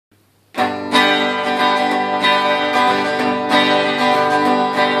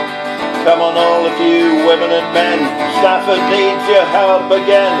Come on all of you women and men, Stafford needs your help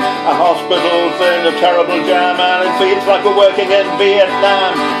again. Our hospital's in a terrible jam and it feels like we're working in Viet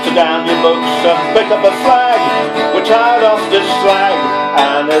Nam. So down your books and pick up a flag, we're tired of this slag.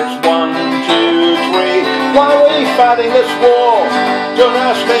 And it's 1, 2, 3, why are we fighting this war? Don't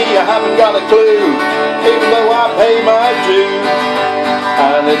ask me, I haven't got a clue, even though I pay my due.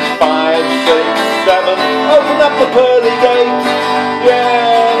 And it's 5, 6, 7, open up the pearly gates.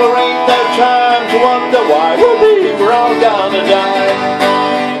 Yeah, there ain't no time to wonder why. Whoopee, we're all gonna die.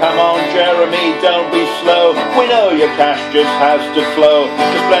 Come on Jeremy, don't be slow, we know your cash just has to flow.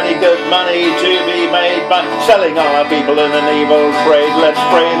 There's plenty good money to be made by selling all our people in an evil trade. Let's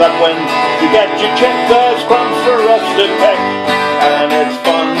pray that when you get your check there's crumbs for us to peck. And it's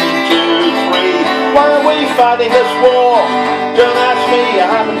 1, 2, 3, why are we fighting this war? Don't ask me, I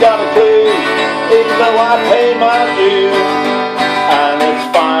haven't got a clue, even though I pay my due. And it's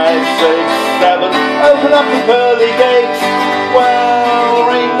 5, 6, 7, open up the pearly gates. Well,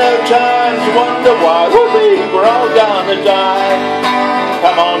 there ain't no time to wonder why. Whoopee, we're all gonna die.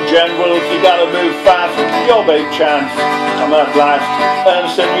 Come on generals, you gotta move fast, your big chance. Come at last,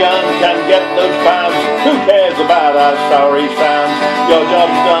 Ernst and Young can get those pounds. Who cares about our sorry sounds? Your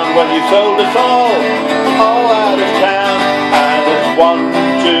job's done when you sold us all out of town. And it's 1,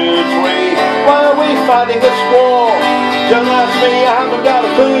 2, 3, why are we fighting this war? Don't ask me, I haven't got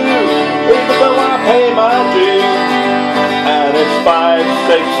a clue, even though I pay my due. And it's 5,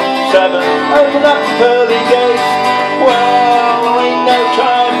 6, 7, open up the pearly gates. Well, there ain't no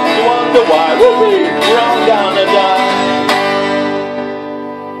time to wonder why. Whoopee!